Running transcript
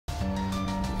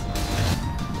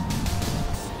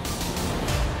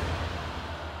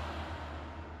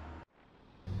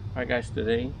Alright guys,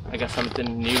 today I got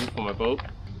something new for my boat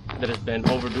that has been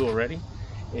overdue already.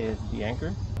 Is the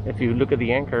anchor. If you look at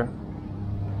the anchor,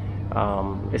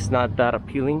 it's not that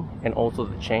appealing, and also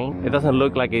the chain. It doesn't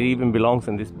look like it even belongs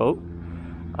in this boat.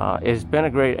 It's been a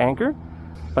great anchor,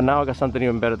 but now I got something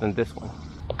even better than this one.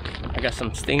 I got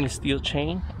some stainless steel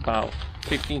chain, about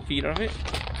 15 feet of it,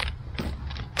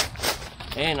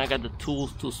 and I got the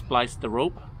tools to splice the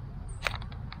rope.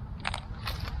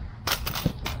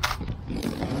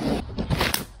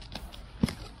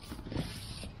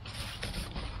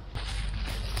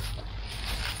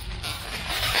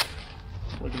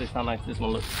 Look at this, how nice this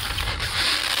one looks.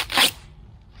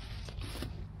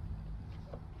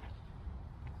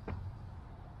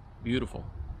 Beautiful.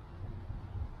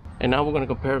 And now we're going to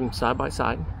compare them side by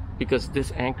side, because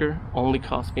this anchor only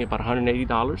cost me about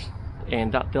 $180,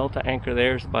 and that Delta anchor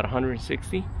there is about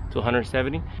 $160 to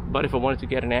 $170. But if I wanted to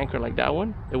get an anchor like that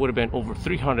one, it would have been over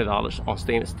 $300 on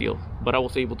stainless steel. But I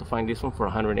was able to find this one for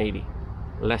 $180.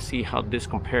 Let's see how this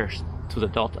compares to the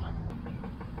Delta.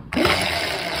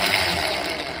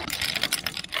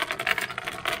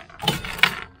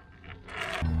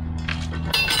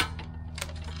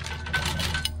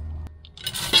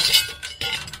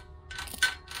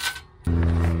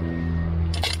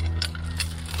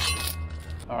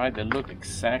 Alright, they look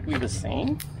exactly the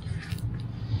same.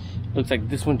 Looks like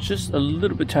this one's just a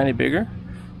little bit tiny bigger.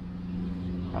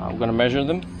 I'm gonna measure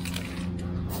them.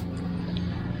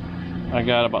 I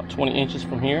got about 20 inches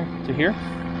from here to here,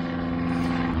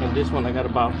 and this one I got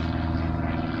about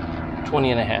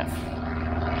 20 and a half.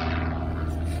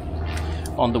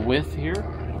 On the width here,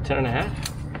 10 and a half.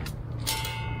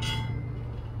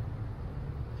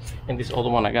 And this other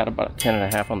one I got about 10 and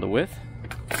a half on the width.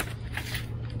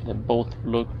 They both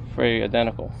look very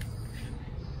identical.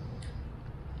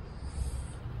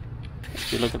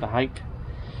 If you look at the height,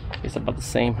 it's about the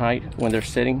same height when they're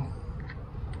sitting.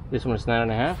 This one is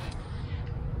 9.5.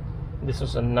 This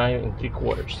was a 9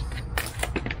 3/4.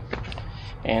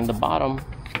 And the bottom,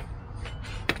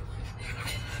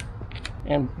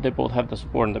 and they both have the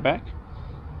support in the back.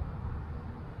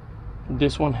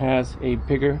 This one has a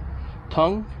bigger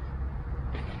tongue.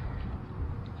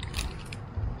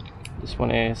 This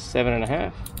one is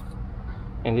 7.5,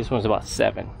 and this one's about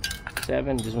 7.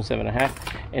 This one's 7.5,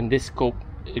 and this scope,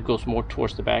 it goes more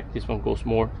towards the back. This one goes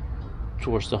more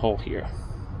towards the hole here.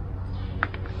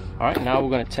 All right, now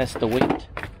we're going to test the weight.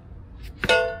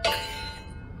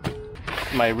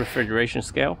 My refrigeration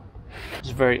scale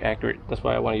is very accurate. That's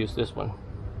why I want to use this one.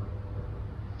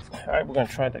 All right, we're going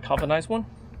to try the galvanized one.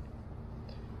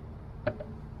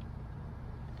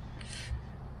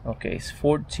 Okay, it's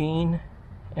 14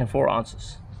 and 4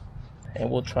 ounces, and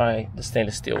we'll try the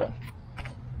stainless steel one.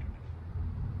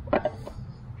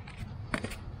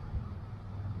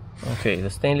 Okay, the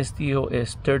stainless steel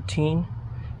is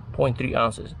 13.3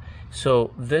 ounces.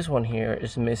 So this one here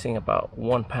is missing about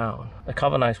 1 pound. The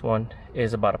galvanized one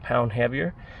is about 1 pound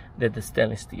heavier than the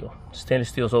stainless steel. Stainless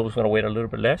steel is always going to weigh a little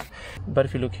bit less, but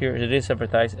if you look here, it is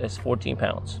advertised as 14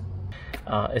 pounds.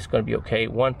 It's going to be okay.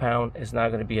 1 pound is not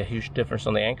going to be a huge difference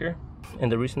on the anchor. And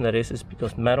the reason that is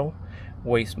because metal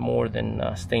weighs more than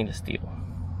stainless steel.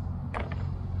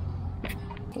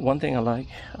 One thing I like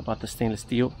about the stainless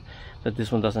steel that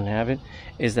this one doesn't have it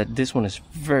is that this one is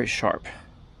very sharp.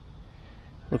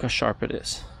 Look how sharp it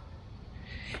is.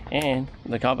 And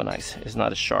the galvanized is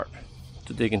not as sharp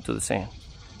to dig into the sand.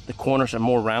 The corners are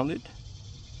more rounded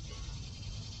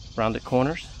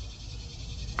corners,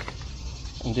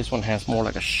 and this one has more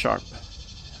like a sharp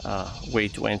way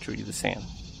to enter the sand.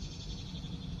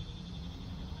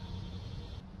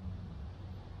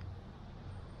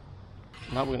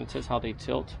 Now we're going to test how they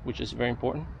tilt, which is very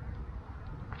important.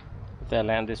 If they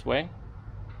land this way,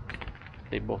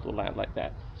 they both will land like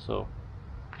that. So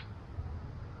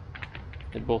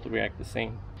they both react the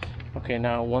same. Okay,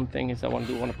 now one thing is I want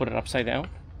to put it upside down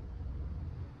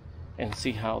and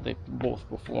see how they both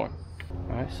perform.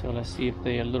 All right, so let's see if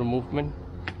they a little movement.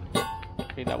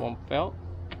 Okay, that one fell.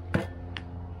 All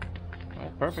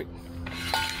right, perfect.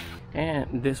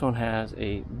 And this one has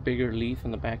a bigger leaf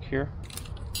in the back here.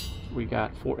 We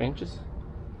got 4 inches,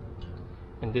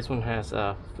 and this one has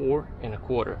 4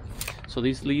 1/4. So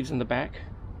these leaves in the back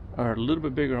are a little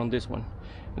bit bigger on this one,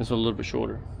 and it's a little bit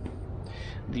shorter.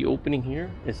 The opening here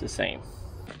is the same.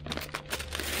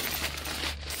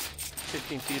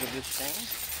 15 feet of this chain.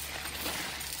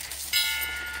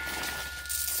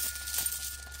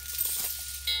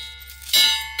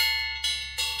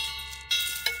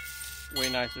 Way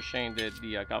nicer chain than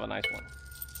the galvanized one.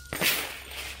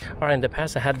 Alright, in the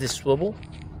past I had this swivel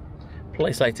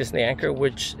placed like this in the anchor,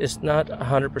 which is not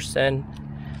 100%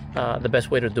 the best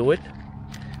way to do it.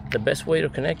 the best way to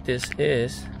connect this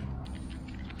is,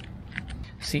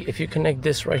 see, if you connect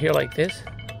this right here like this,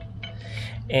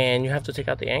 and you have to take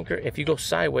out the anchor, if you go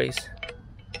sideways,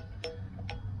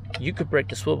 you could break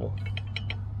the swivel.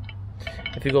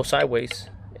 If you go sideways,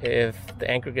 if the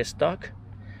anchor gets stuck,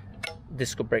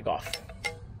 this could break off,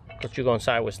 because you're going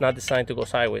sideways. It's not designed to go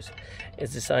sideways,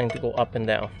 it's designed to go up and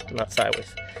down, not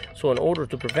sideways. So in order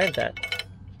to prevent that,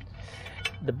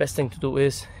 the best thing to do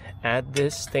is add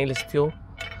this stainless steel,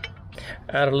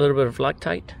 add a little bit of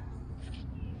Loctite,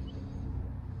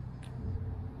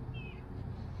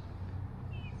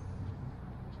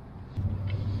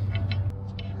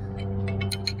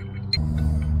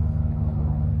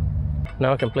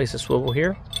 now I can place a swivel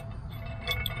here.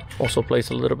 Also place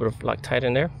a little bit of Loctite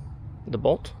in there, the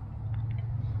bolt.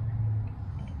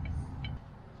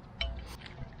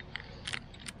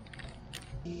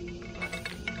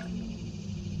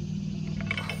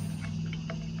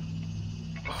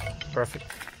 Perfect.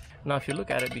 Now if you look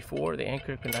at it, before the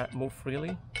anchor could not move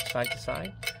freely side to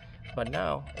side, but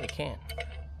now it can.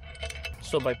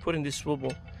 So by putting this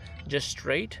swivel just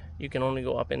straight, you can only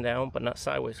go up and down, but not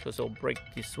sideways, because it'll break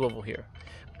the swivel here.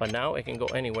 But now it can go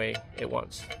any way it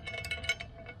wants.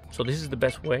 So this is the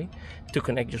best way to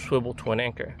connect your swivel to an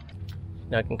anchor.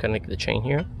 Now I can connect the chain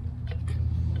here.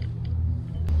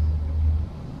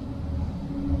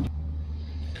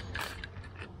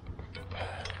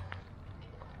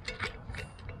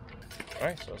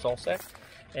 Alright, so it's all set.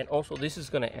 And also this is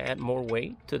going to add more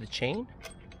weight to the chain.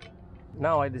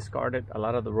 Now I discarded a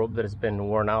lot of the rope that has been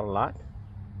worn out a lot.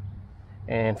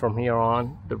 And from here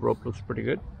on, the rope looks pretty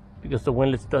good, because the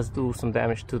windlass does do some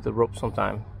damage to the rope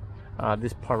sometimes.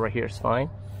 This part right here is fine.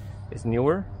 It's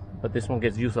newer, but this one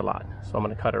gets used a lot. So I'm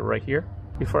going to cut it right here.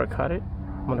 Before I cut it,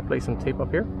 I'm going to place some tape up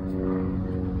here,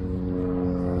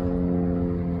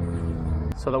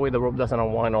 so that way the rope doesn't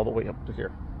unwind all the way up to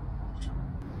here.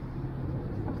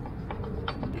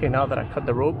 Okay, now that I cut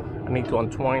the rope, I need to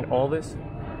untwine all this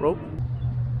rope.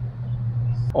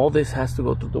 All this has to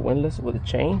go through the windlass with a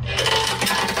chain.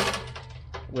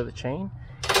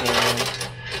 And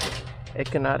it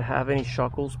cannot have any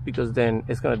shackles, because then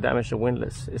it's going to damage the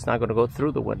windlass. It's not going to go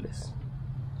through the windlass,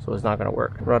 so it's not going to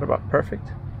work. Right about perfect.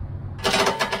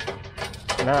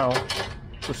 Now,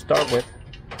 to start with,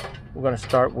 we're going to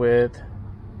start with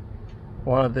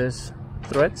one of these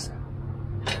threads.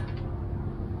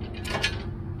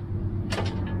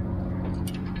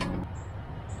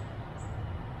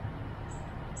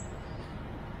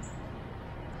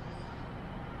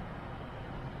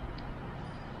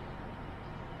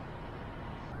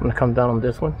 I'm going to come down on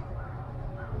this one,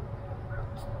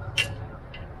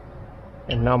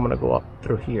 and now I'm going to go up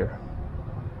through here.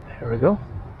 There we go.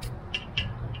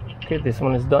 Okay, this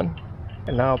one is done,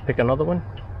 and now I'll pick another one.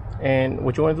 And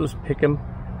what you want to do is pick them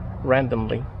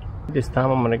randomly. This time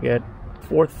I'm going to get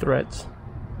 4 threads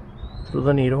through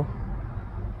the needle.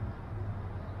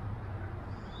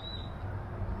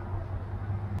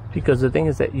 Because the thing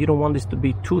is that you don't want this to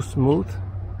be too smooth,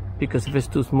 because if it's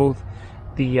too smooth,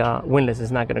 the windlass is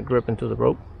not going to grip into the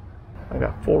rope. I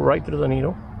got 4 right through the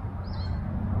needle.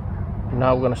 And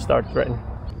now we're going to start threading.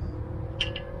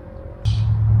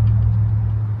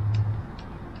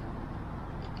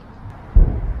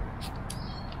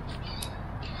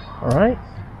 Alright,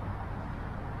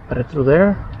 put it through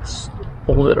there,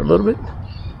 hold it a little bit,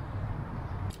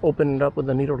 open it up with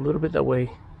the needle a little bit, that way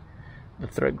the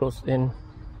thread goes in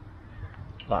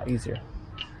a lot easier.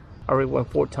 I already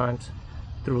went 4 times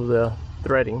through the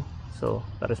threading, so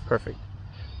that is perfect.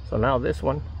 So now this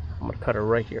one, I'm going to cut it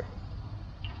right here.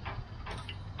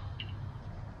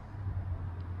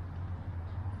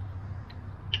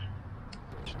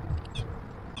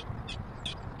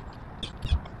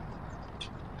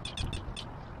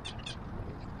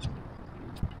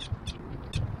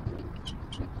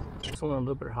 This one a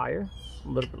little bit higher, a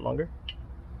little bit longer,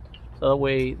 so that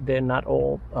way they're not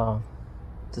all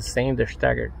the same, they're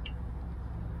staggered.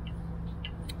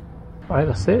 Alright,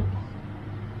 that's it.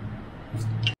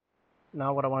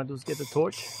 Now what I want to do is get the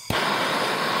torch a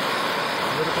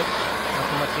little bit, not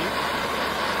too much heat.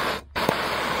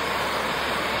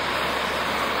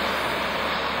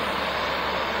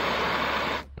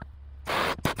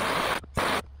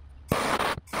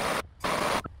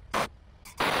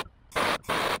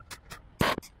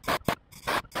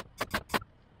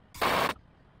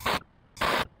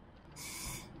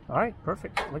 Alright,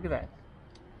 perfect. Look at that.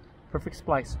 Perfect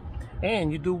splice.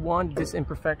 And you do want these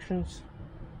imperfections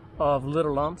of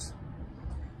little lumps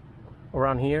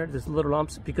around here, these little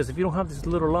lumps, because if you don't have these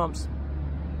little lumps,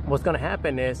 what's going to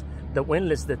happen is the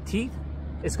windlass, the teeth,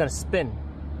 is going to spin.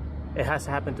 It has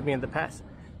happened to me in the past.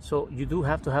 So you do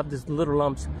have to have these little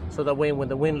lumps, so that way when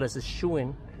the windlass is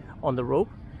chewing on the rope,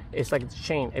 it's like the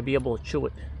chain, it'll be able to chew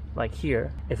it. Like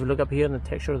here, if you look up here in the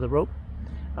texture of the rope,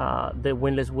 the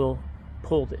windlass will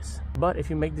pull this. But if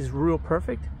you make this real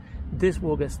perfect, this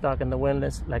will get stuck in the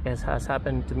windlass, like as has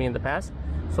happened to me in the past.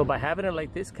 So by having it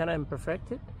like this, kind of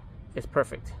imperfected, it's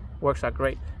perfect. Works out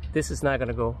great. This is not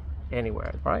gonna go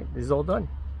anywhere. All right, this is all done.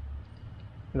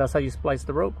 And that's how you splice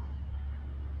the rope.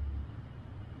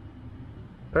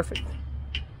 Perfect.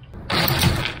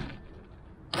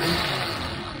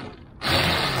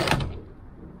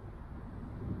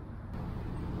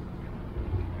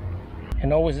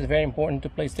 And always it's very important to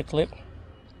place the clip,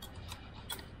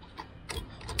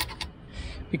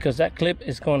 because that clip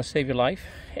is going to save your life.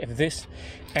 If this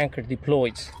anchor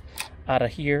deploys out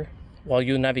of here while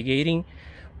you're navigating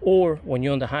or when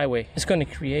you're on the highway, it's going to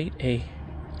create a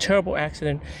terrible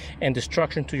accident and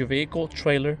destruction to your vehicle,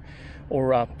 trailer,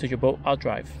 or to your boat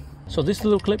outdrive. So this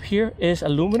little clip here is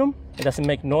aluminum. It doesn't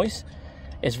make noise.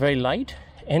 It's very light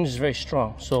and it's very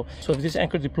strong. So if this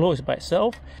anchor deploys by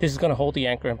itself, this is going to hold the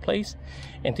anchor in place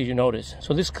until you notice.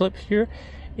 So this clip here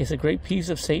is a great piece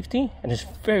of safety and it's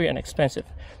very inexpensive.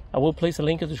 I will place a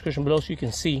link in the description below so you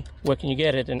can see where can you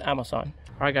get it in Amazon.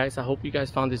 All right guys, I hope you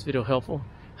guys found this video helpful,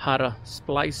 how to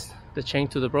splice the chain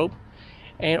to the rope,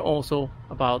 and also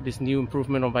about this new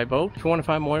improvement on my boat. If you want to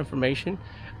find more information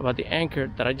about the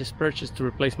anchor that I just purchased to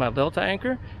replace my Delta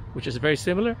anchor, which is very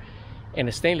similar, and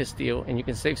a stainless steel, and you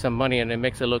can save some money and it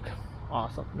makes it look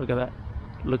awesome. Look at that,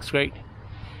 it looks great.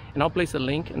 And I'll place a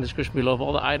link in the description below of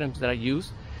all the items that I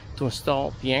use to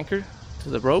install the anchor to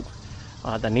the rope,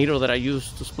 the needle that I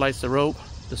use to splice the rope,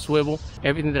 the swivel,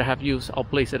 everything that I have used, I'll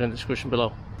place it in the description below.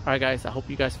 All right guys, I hope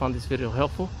you guys found this video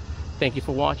helpful. Thank you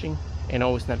for watching, and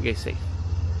always navigate safe.